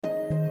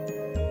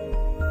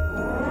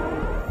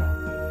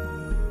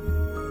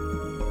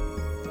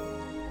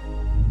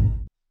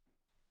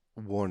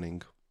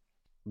Warning,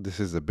 this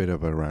is a bit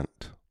of a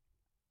rant.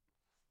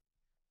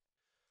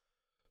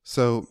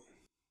 So,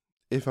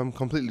 if I'm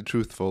completely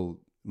truthful,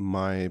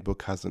 my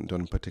book hasn't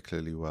done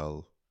particularly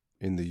well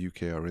in the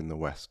UK or in the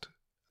West.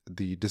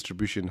 The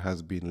distribution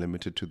has been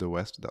limited to the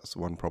West. That's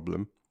one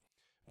problem,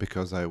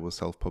 because I was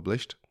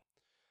self-published.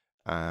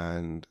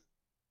 And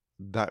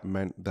that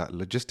meant that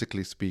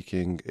logistically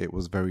speaking, it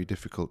was very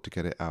difficult to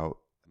get it out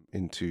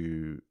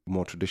into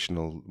more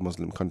traditional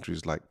Muslim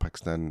countries like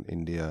Pakistan,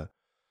 India,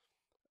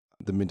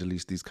 the Middle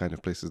East, these kind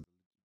of places.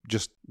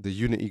 Just the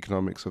unit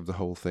economics of the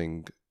whole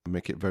thing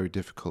make it very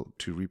difficult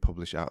to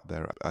republish out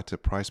there at a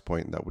price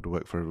point that would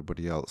work for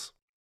everybody else.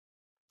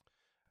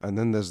 And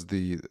then there's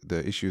the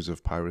issues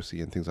of piracy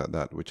and things like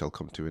that, which I'll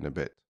come to in a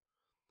bit.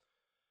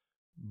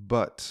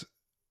 But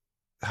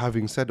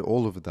having said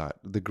all of that,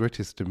 the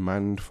greatest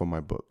demand for my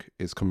book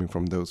is coming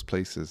from those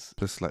places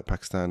like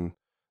Pakistan,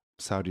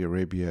 Saudi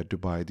Arabia,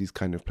 Dubai, these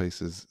kind of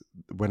places.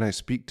 When I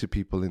speak to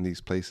people in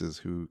these places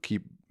who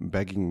keep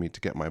begging me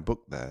to get my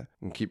book there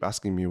and keep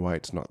asking me why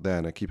it's not there,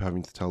 and I keep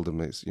having to tell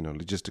them it's,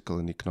 logistical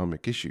and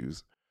economic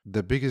issues,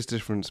 the biggest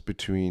difference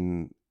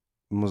between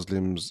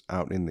Muslims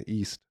out in the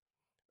East,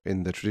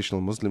 in the traditional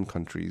Muslim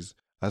countries,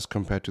 as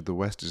compared to the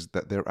West, is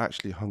that they're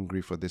actually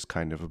hungry for this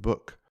kind of a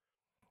book,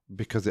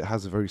 because it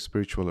has a very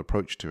spiritual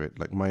approach to it.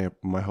 Like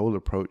my whole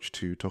approach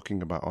to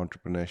talking about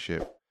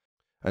entrepreneurship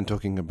and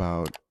talking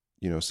about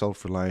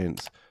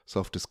self-reliance,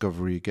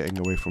 self-discovery, getting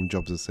away from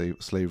jobs of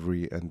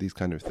slavery and these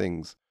kind of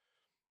things,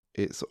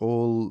 it's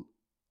all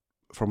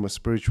from a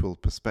spiritual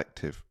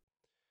perspective.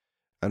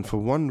 And for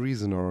one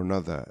reason or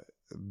another,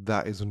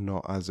 that is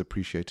not as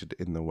appreciated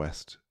in the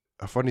West.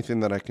 A funny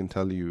thing that I can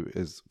tell you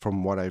is,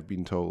 from what I've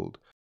been told,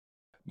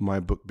 my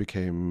book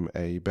became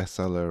a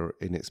bestseller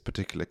in its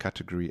particular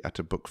category at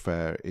a book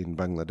fair in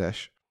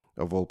Bangladesh,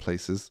 of all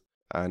places,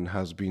 and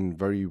has been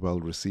very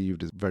well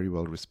received, is very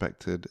well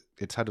respected.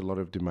 It's had a lot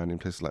of demand in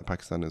places like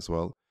Pakistan as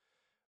well.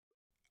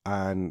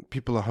 And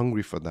people are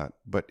hungry for that.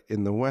 But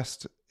in the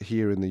West,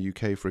 here in the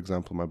UK, for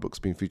example, my book's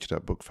been featured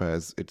at book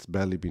fairs. It's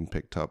barely been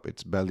picked up.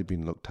 It's barely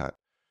been looked at.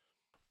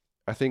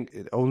 I think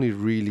it only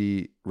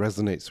really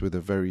resonates with a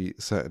very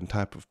certain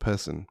type of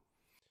person.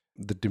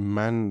 The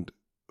demand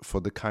for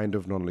the kind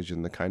of knowledge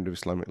and the kind of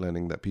Islamic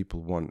learning that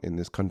people want in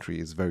this country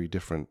is very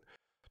different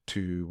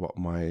to what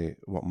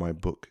my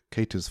book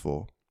caters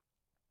for.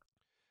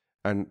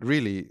 And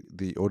really,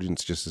 the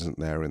audience just isn't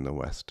there in the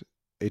West.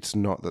 It's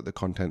not that the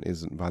content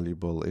isn't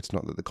valuable. It's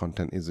not that the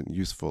content isn't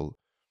useful.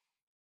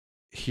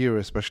 Here,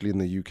 especially in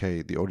the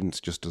UK, the audience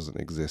just doesn't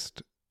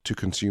exist to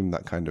consume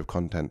that kind of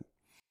content.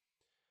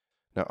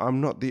 Now, I'm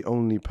not the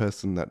only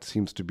person that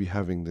seems to be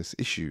having this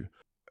issue.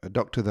 A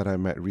doctor that I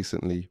met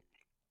recently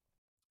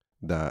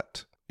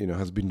that,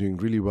 has been doing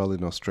really well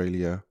in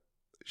Australia.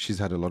 She's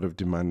had a lot of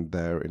demand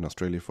there in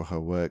Australia for her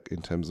work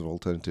in terms of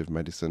alternative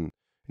medicine,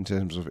 in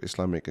terms of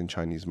Islamic and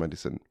Chinese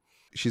medicine.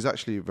 She's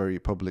actually very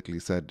publicly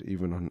said,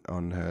 even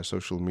on her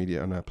social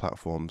media, on her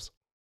platforms,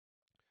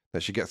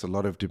 that she gets a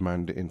lot of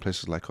demand in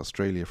places like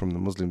Australia from the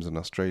Muslims in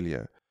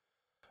Australia.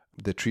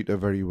 They treat her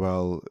very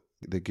well.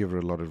 They give her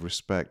a lot of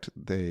respect.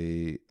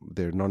 They're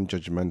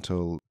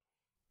non-judgmental.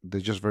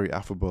 They're just very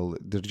affable.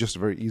 They're just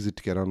very easy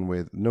to get on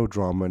with. No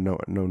drama, no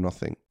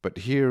nothing. But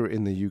here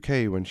in the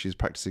UK, when she's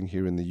practicing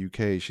here in the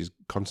UK, she's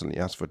constantly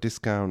asked for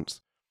discounts.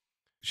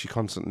 She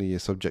constantly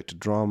is subject to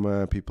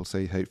drama. People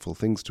say hateful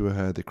things to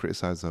her. They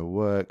criticize her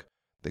work.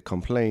 They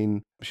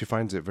complain. She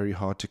finds it very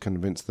hard to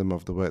convince them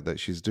of the work that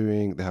she's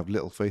doing. They have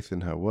little faith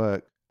in her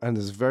work. And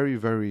there's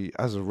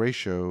as a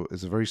ratio,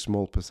 is a very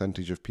small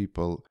percentage of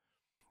people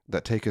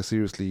that take her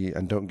seriously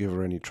and don't give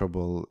her any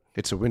trouble.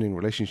 It's a winning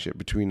relationship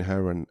between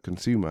her and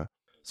consumer.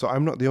 So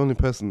I'm not the only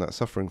person that's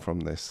suffering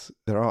from this.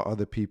 There are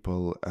other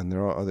people, and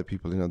there are other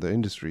people in other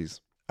industries.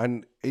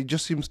 And it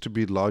just seems to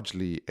be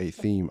largely a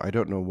theme. I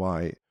don't know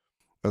why.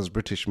 As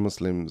British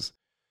Muslims,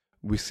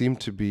 we seem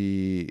to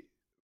be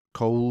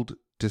cold,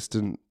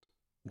 distant,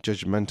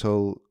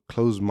 judgmental,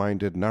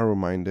 closed-minded,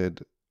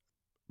 narrow-minded,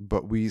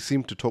 but we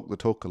seem to talk the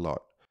talk a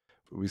lot.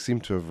 We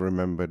seem to have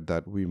remembered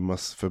that we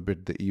must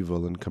forbid the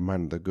evil and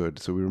command the good.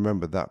 So we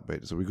remember that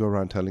bit. So we go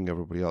around telling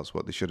everybody else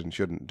what they should and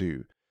shouldn't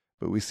do.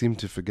 But we seem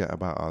to forget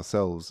about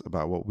ourselves,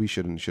 about what we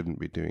should and shouldn't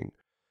be doing.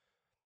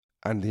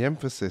 And the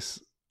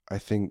emphasis, I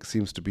think,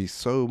 seems to be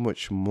so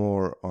much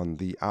more on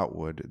the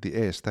outward, the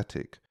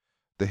aesthetic,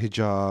 the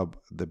hijab,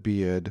 the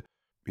beard,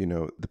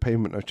 the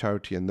payment of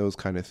charity and those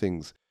kind of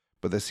things.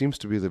 But there seems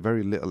to be the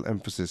very little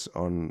emphasis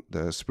on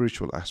the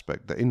spiritual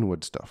aspect, the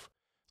inward stuff.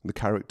 The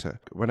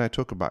character. When I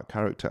talk about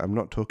character, I'm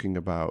not talking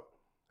about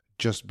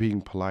just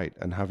being polite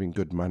and having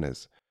good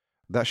manners.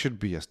 That should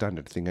be a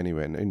standard thing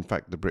anyway. And in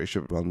fact, the British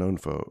are well known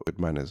for good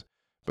manners.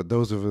 But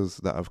those of us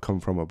that have come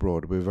from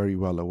abroad, we're very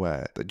well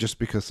aware that just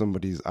because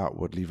somebody's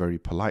outwardly very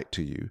polite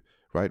to you,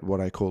 right,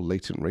 what I call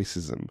latent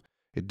racism,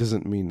 it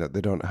doesn't mean that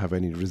they don't have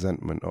any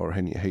resentment or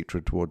any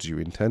hatred towards you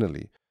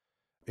internally.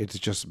 It's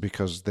just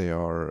because they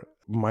are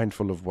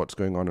mindful of what's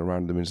going on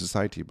around them in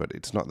society, but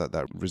it's not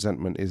that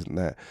resentment isn't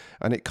there.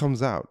 And it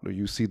comes out.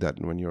 You see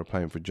that when you're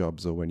applying for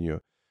jobs or when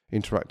you're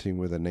interacting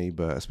with a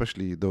neighbor,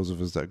 especially those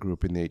of us that grew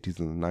up in the 80s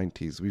and the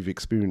 90s, we've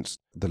experienced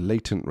the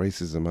latent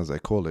racism, as I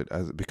call it,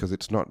 because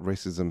it's not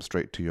racism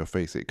straight to your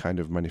face. It kind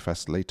of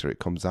manifests later. It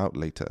comes out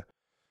later.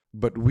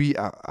 But we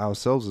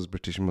ourselves as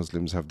British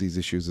Muslims have these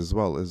issues as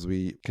well, as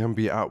we can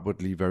be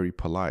outwardly very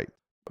polite.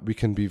 We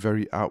can be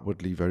very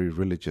outwardly very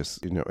religious.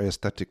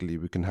 Aesthetically,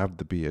 we can have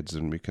the beards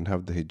and we can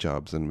have the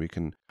hijabs and we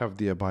can have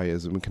the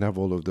abayas and we can have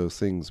all of those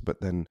things.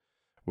 But then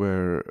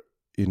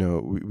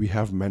we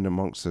have men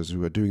amongst us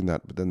who are doing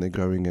that, but then they're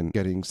going and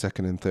getting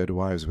second and third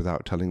wives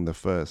without telling the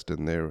first,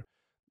 and they're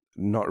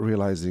not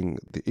realizing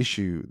the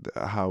issue,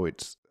 how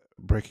it's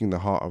breaking the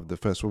heart of the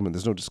first woman.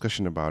 There's no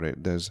discussion about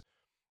it. There's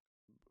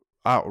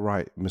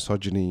outright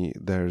misogyny.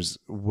 There's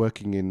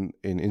working in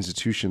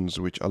institutions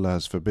which Allah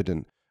has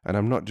forbidden. And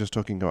I'm not just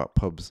talking about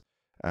pubs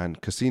and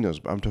casinos,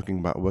 but I'm talking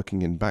about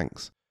working in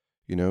banks.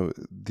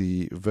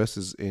 The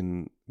verses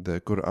in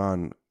the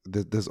Quran,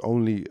 there's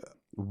only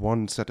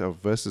one set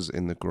of verses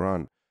in the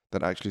Quran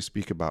that actually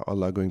speak about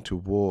Allah going to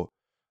war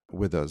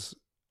with us,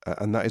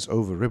 and that is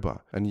over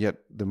riba. And yet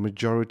the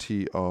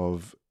majority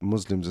of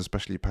Muslims,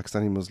 especially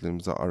Pakistani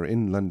Muslims that are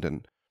in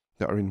London,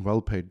 that are in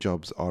well-paid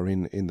jobs, are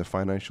in the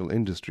financial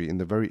industry, in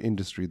the very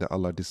industry that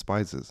Allah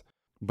despises.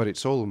 But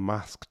it's all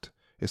masked.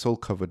 It's all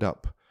covered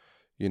up.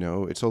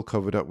 It's all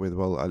covered up with,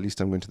 well, at least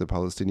I'm going to the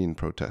Palestinian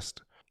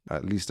protest.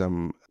 At least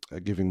I'm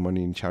giving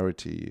money in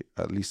charity.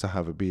 At least I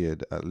have a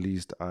beard. At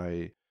least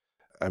I'm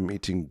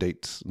eating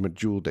dates,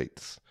 majul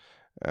dates.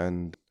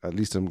 And at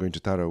least I'm going to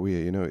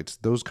Taraweeh. It's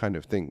those kind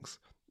of things.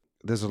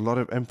 There's a lot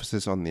of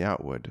emphasis on the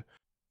outward.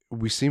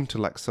 We seem to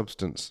lack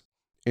substance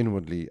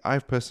inwardly.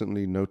 I've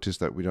personally noticed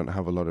that we don't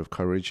have a lot of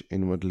courage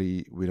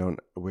inwardly. We're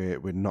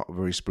not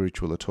very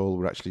spiritual at all.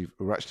 We're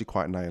actually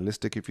quite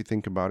nihilistic if you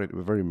think about it.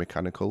 We're very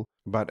mechanical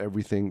about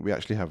everything. We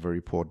actually have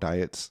very poor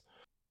diets.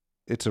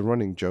 It's a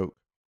running joke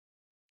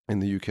in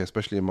the UK,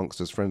 especially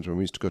amongst us friends, when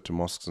we used to go to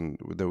mosques and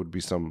there would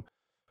be some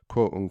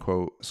quote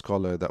unquote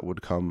scholar that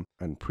would come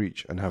and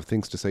preach and have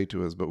things to say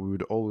to us, but we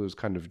would always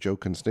kind of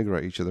joke and snigger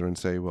at each other and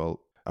say,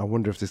 well, I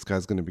wonder if this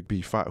guy's going to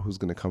be fat, who's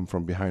going to come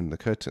from behind the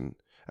curtain.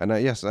 And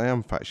yes, I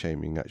am fat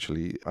shaming,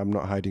 actually. I'm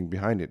not hiding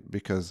behind it,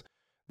 because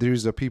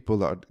these are people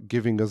that are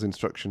giving us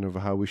instruction of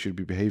how we should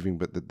be behaving,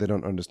 but they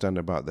don't understand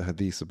about the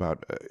hadith,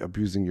 about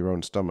abusing your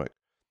own stomach,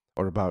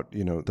 or about,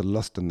 the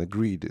lust and the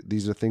greed.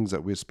 These are things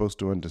that we're supposed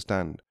to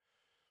understand.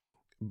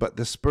 But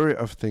the spirit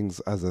of things,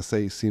 as I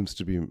say, seems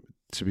to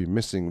be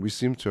missing. We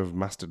seem to have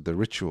mastered the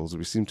rituals.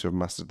 We seem to have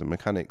mastered the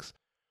mechanics,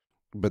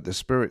 but the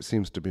spirit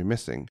seems to be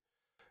missing.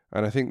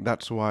 And I think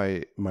that's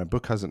why my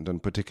book hasn't done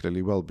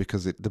particularly well,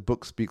 because the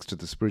book speaks to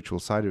the spiritual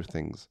side of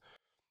things.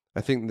 I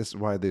think this is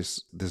why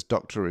this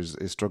doctor is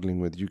struggling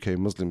with UK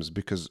Muslims,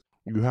 because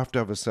you have to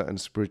have a certain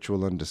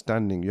spiritual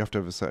understanding. You have to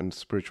have a certain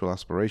spiritual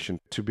aspiration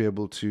to be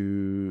able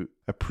to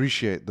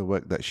appreciate the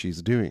work that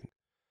she's doing.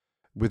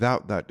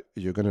 Without that,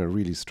 you're going to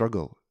really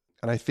struggle.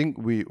 And I think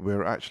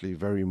we're actually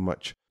very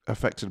much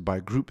affected by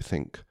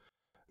groupthink.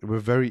 We're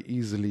very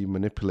easily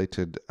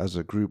manipulated as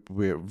a group.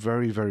 We're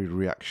very, very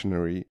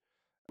reactionary.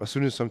 As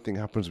soon as something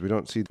happens, we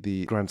don't see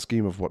the grand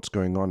scheme of what's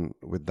going on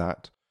with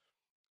that.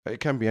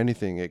 It can be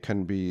anything. It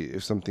can be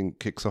if something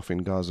kicks off in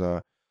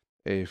Gaza,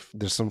 if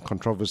there's some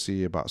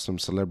controversy about some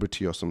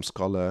celebrity or some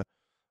scholar,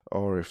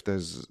 or if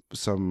there's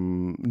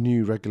some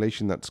new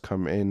regulation that's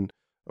come in,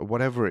 or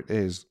whatever it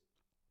is.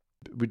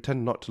 We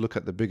tend not to look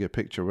at the bigger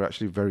picture. We're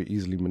actually very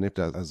easily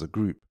manipulated as a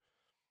group.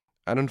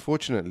 And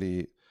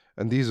unfortunately,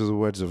 and these are the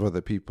words of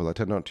other people, I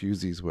tend not to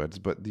use these words,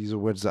 but these are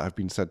words that have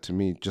been said to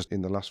me just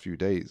in the last few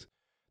days,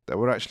 that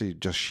we're actually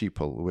just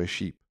sheeple. We're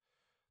sheep.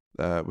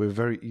 We're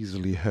very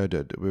easily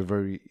herded.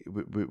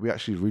 We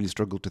actually really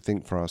struggle to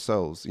think for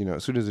ourselves.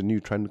 As soon as a new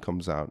trend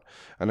comes out,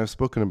 and I've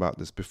spoken about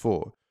this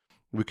before,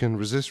 we can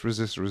resist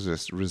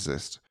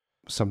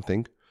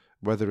something,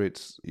 whether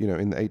it's,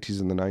 in the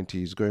 80s and the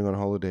 90s, going on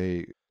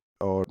holiday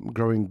or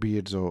growing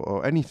beards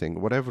or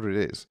anything, whatever it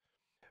is.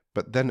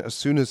 But then as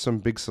soon as some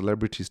big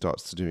celebrity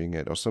starts doing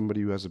it, or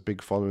somebody who has a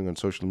big following on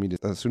social media,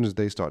 as soon as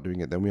they start doing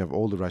it, then we have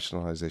all the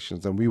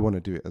rationalizations, and we want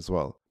to do it as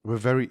well. We're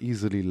very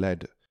easily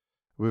led.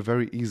 We're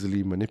very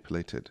easily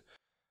manipulated.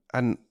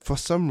 And for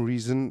some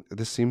reason,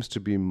 this seems to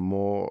be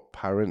more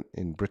apparent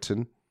in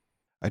Britain.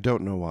 I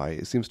don't know why.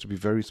 It seems to be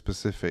very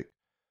specific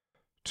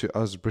to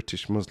us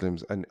British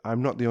Muslims. And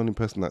I'm not the only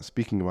person that's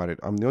speaking about it.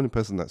 I'm the only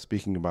person that's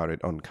speaking about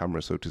it on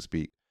camera, so to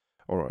speak,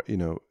 or,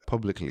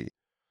 publicly.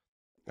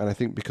 And I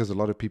think because a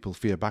lot of people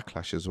fear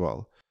backlash as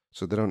well,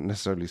 so they don't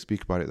necessarily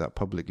speak about it that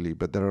publicly.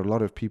 But there are a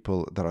lot of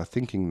people that are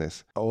thinking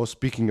this or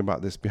speaking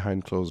about this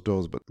behind closed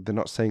doors, but they're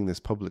not saying this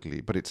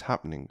publicly, but it's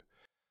happening.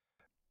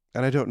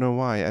 And I don't know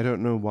why. I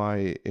don't know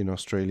why in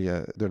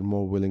Australia they're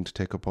more willing to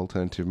take up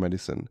alternative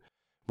medicine,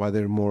 why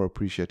they're more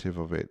appreciative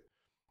of it,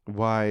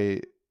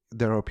 why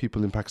there are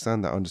people in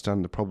Pakistan that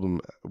understand the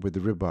problem with the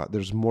riba.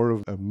 There's more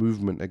of a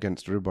movement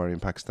against riba in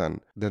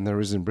Pakistan than there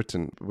is in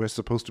Britain. We're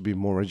supposed to be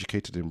more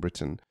educated in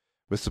Britain.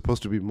 We're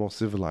supposed to be more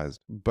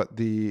civilized. But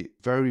the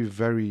very,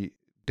 very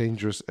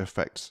dangerous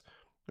effects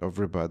of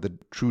riba, the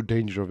true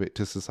danger of it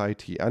to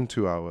society and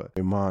to our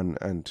iman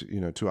and,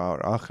 to our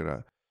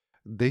akhirah,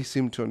 they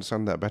seem to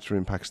understand that better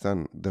in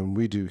Pakistan than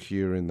we do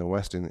here in the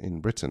West,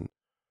 in Britain.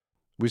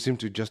 We seem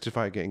to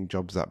justify getting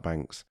jobs at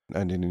banks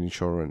and in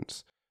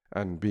insurance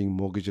and being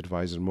mortgage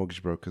advisors,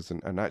 mortgage brokers,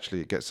 and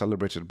actually it gets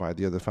celebrated by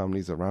the other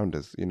families around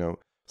us.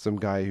 Some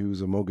guy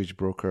who's a mortgage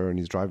broker and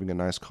he's driving a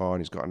nice car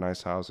and he's got a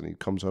nice house and he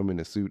comes home in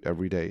a suit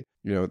every day.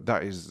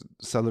 That is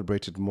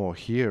celebrated more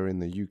here in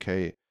the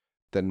UK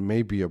than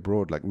maybe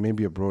abroad. Like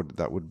maybe abroad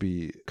that would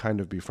be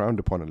frowned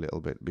upon a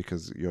little bit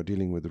because you're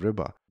dealing with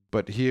riba.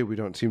 But here we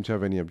don't seem to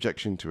have any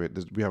objection to it.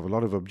 We have a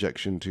lot of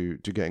objection to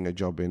getting a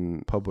job in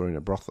a pub or in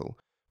a brothel.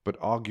 But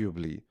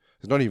arguably,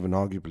 it's not even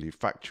arguably,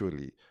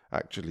 factually,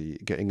 actually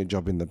getting a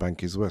job in the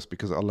bank is worse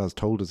because Allah has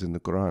told us in the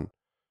Quran.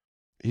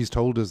 He's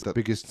told us that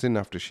the biggest sin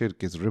after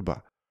shirk is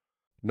riba.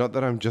 Not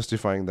that I'm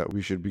justifying that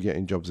we should be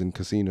getting jobs in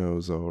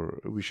casinos or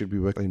we should be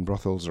working in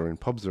brothels or in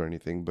pubs or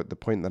anything, but the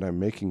point that I'm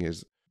making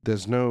is there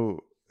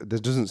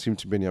doesn't seem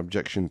to be any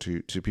objection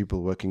to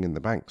people working in the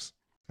banks.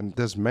 And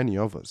there's many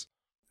of us.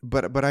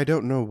 But I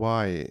don't know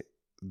why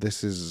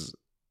this is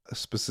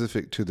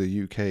specific to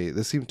the UK.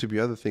 There seem to be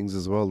other things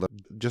as well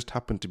that just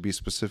happen to be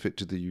specific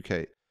to the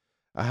UK.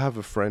 I have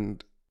a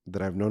friend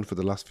that I've known for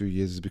the last few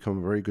years. He's become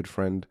a very good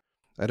friend.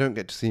 I don't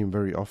get to see him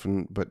very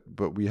often,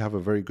 but we have a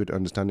very good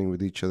understanding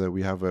with each other.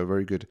 We have a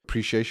very good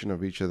appreciation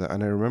of each other.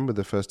 And I remember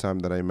the first time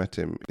that I met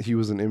him, he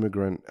was an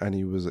immigrant and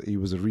he was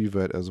a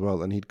revert as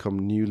well. And he'd come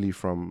newly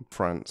from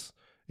France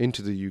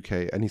into the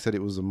UK. And he said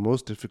it was the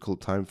most difficult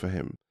time for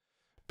him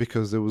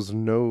because there was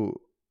no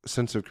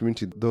sense of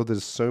community, though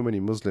there's so many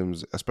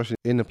Muslims, especially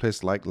in a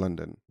place like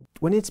London.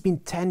 When it's been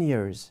 10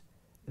 years,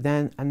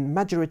 then a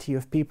majority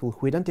of people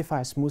who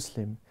identify as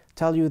Muslim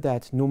tell you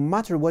that no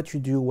matter what you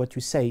do, what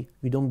you say,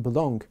 you don't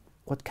belong.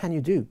 What can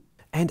you do?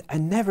 And I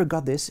never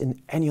got this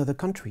in any other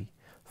country.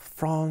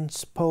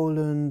 France,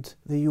 Poland,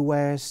 the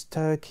US,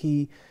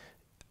 Turkey,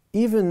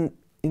 even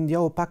India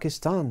or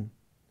Pakistan.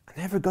 I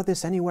never got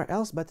this anywhere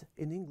else but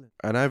in England.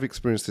 And I've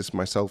experienced this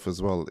myself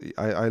as well.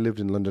 I lived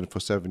in London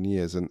for 7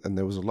 years and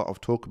there was a lot of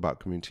talk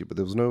about community, but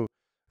there was no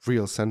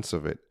real sense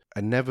of it.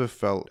 I never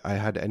felt I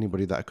had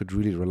anybody that I could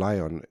really rely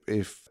on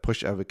if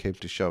push ever came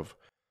to shove.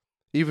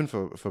 Even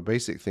for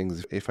basic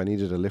things, if I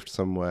needed a lift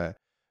somewhere,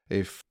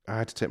 if I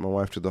had to take my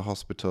wife to the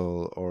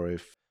hospital, or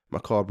if my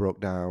car broke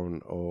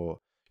down, or,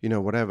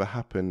 whatever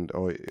happened,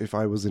 or if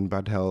I was in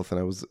bad health and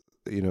I was,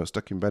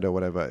 stuck in bed or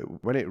whatever,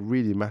 when it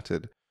really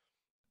mattered,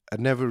 I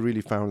never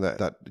really found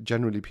that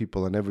generally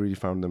people, I never really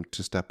found them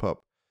to step up.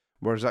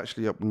 Whereas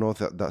actually up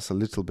north, that's a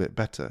little bit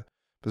better.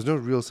 There's no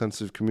real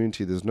sense of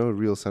community. There's no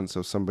real sense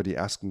of somebody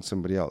asking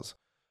somebody else,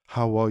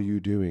 how are you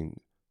doing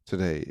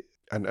today?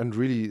 And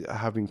really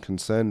having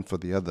concern for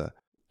the other,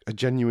 a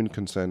genuine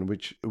concern,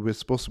 which we're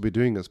supposed to be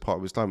doing as part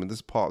of Islam, and this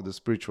is part of the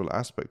spiritual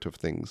aspect of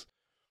things.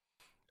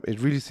 It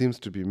really seems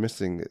to be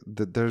missing,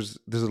 that there's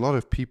a lot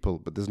of people,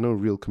 but there's no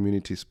real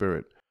community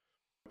spirit.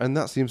 And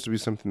that seems to be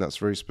something that's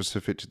very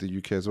specific to the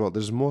UK as well.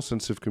 There's more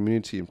sense of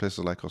community in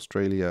places like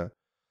Australia,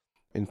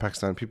 in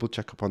Pakistan. People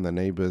check up on their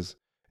neighbors.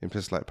 In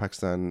places like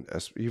Pakistan,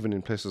 even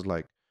in places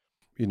like,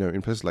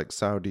 in places like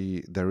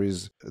Saudi,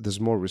 there's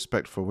more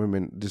respect for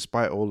women,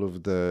 despite all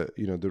of the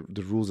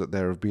rules that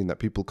there have been that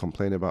people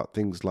complain about,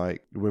 things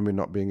like women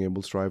not being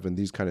able to drive and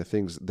these kind of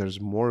things.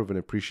 There's more of an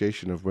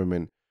appreciation of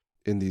women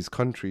in these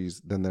countries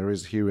than there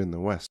is here in the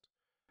West.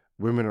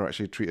 Women are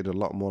actually treated a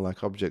lot more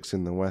like objects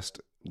in the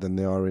West than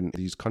they are in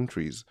these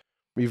countries,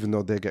 even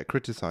though they get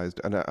criticized.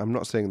 And I'm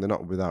not saying they're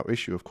not without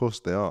issue. Of course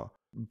they are.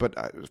 But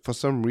for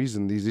some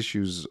reason, these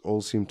issues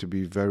all seem to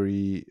be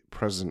very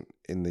present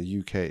in the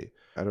UK.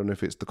 I don't know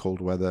if it's the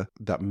cold weather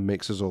that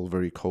makes us all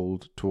very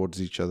cold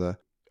towards each other.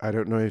 I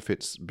don't know if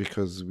it's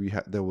because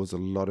there was a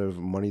lot of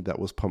money that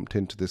was pumped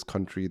into this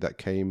country that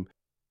came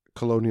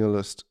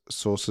colonialist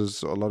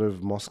sources, a lot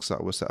of mosques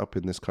that were set up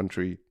in this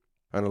country,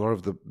 and a lot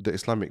of the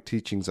Islamic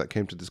teachings that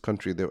came to this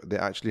country, they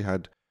actually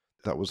had,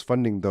 that was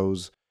funding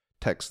those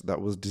texts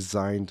that was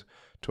designed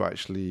to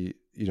actually,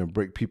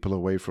 break people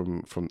away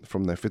from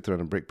their fitrah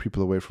and break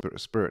people away from their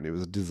spirit. And it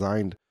was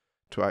designed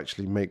to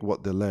actually make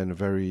what they learn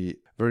very,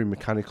 very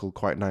mechanical,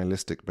 quite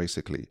nihilistic,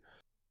 basically.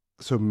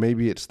 So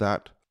maybe it's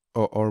that,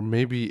 or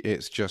maybe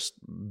it's just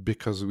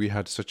because we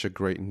had such a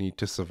great need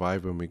to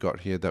survive when we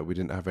got here that we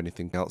didn't have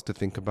anything else to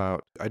think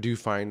about. I do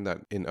find that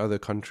in other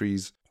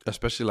countries,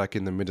 especially like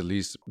in the Middle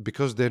East,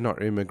 because they're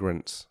not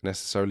immigrants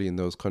necessarily in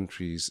those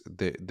countries,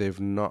 they've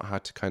not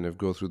had to kind of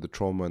go through the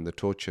trauma and the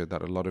torture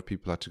that a lot of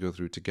people had to go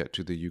through to get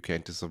to the UK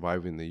and to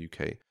survive in the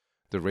UK.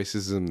 The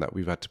racism that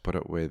we've had to put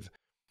up with,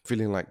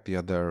 feeling like the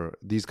other,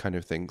 these kind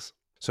of things.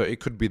 So it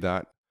could be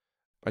that.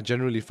 I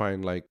generally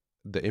find like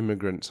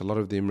a lot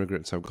of the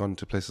immigrants have gone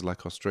to places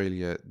like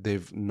Australia.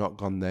 They've not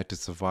gone there to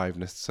survive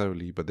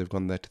necessarily, but they've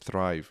gone there to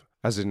thrive.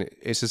 As in,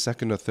 it's a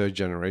second or third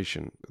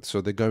generation.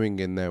 So they're going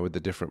in there with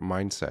a different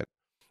mindset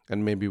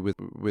and maybe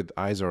with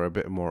eyes are a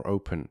bit more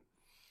open.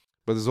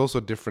 But there's also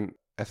different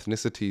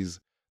ethnicities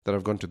that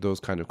have gone to those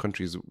kind of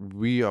countries,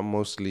 we are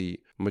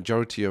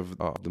majority of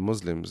the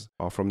Muslims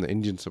are from the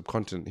Indian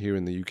subcontinent here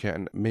in the UK,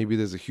 and maybe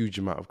there's a huge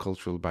amount of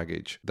cultural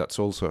baggage that's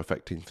also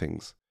affecting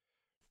things.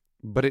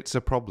 But it's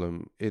a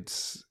problem.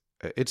 It's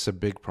a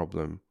big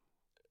problem.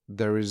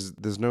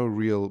 There's no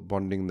real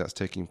bonding that's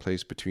taking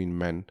place between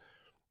men,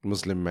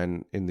 Muslim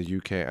men in the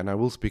UK, and I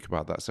will speak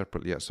about that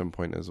separately at some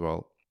point as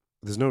well.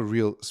 There's no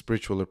real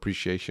spiritual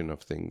appreciation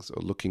of things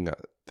or looking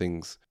at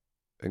things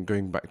and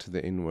going back to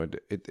the inward.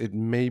 It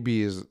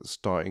maybe is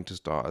starting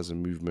as a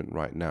movement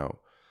right now.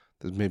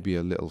 There's maybe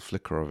a little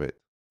flicker of it,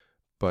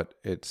 but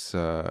it's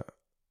an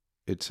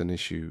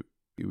issue.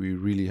 We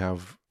really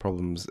have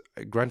problems.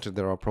 Granted,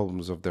 there are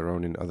problems of their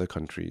own in other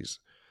countries.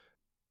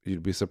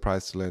 You'd be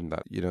surprised to learn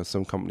that,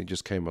 some company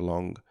just came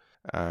along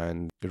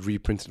and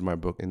reprinted my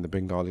book in the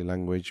Bengali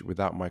language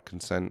without my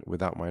consent,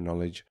 without my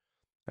knowledge,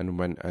 and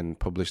went and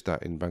published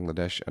that in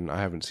Bangladesh, and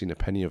I haven't seen a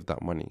penny of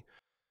that money.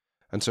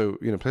 And so,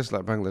 places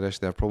like Bangladesh,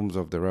 they have problems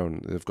of their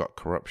own. They've got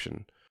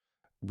corruption.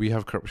 We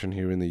have corruption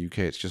here in the UK.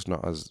 It's just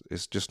not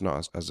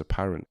as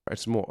apparent.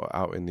 It's more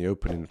out in the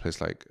open in places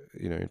like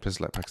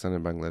Pakistan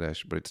and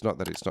Bangladesh. But it's not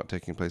that it's not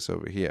taking place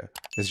over here.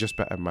 It's just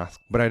better math.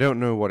 But I don't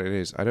know what it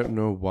is. I don't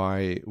know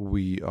why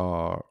we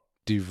are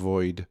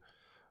devoid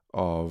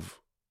of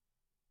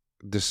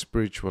the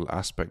spiritual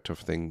aspect of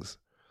things.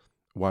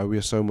 Why we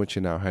are so much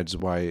in our heads.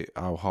 Why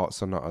our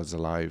hearts are not as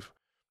alive.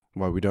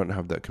 Why we don't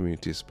have that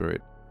community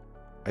spirit.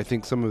 I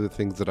think some of the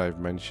things that I've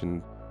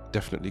mentioned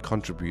definitely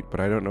contribute, but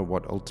I don't know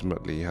what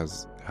ultimately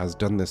has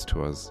done this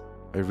to us.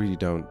 I really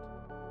don't.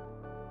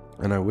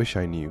 And I wish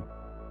I knew.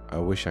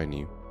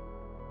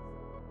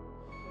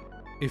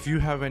 If you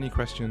have any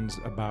questions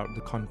about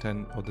the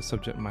content or the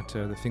subject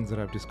matter, the things that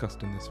I've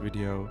discussed in this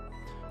video,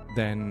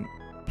 then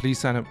please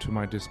sign up to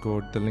my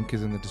Discord. The link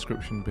is in the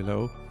description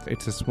below.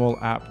 It's a small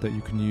app that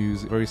you can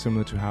use, very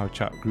similar to how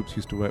chat groups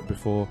used to work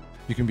before.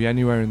 You can be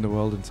anywhere in the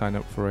world and sign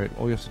up for it.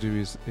 All you have to do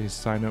is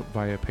sign up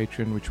via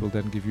Patreon, which will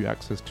then give you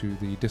access to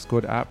the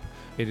Discord app.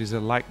 It is a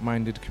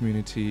like-minded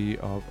community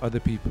of other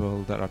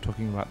people that are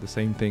talking about the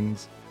same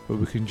things, but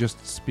we can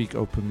just speak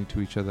openly to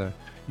each other.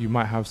 You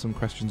might have some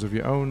questions of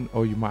your own,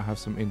 or you might have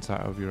some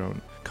insight of your own.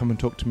 Come and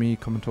talk to me,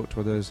 come and talk to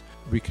others.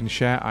 We can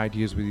share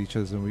ideas with each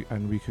other,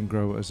 and we can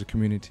grow as a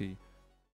community.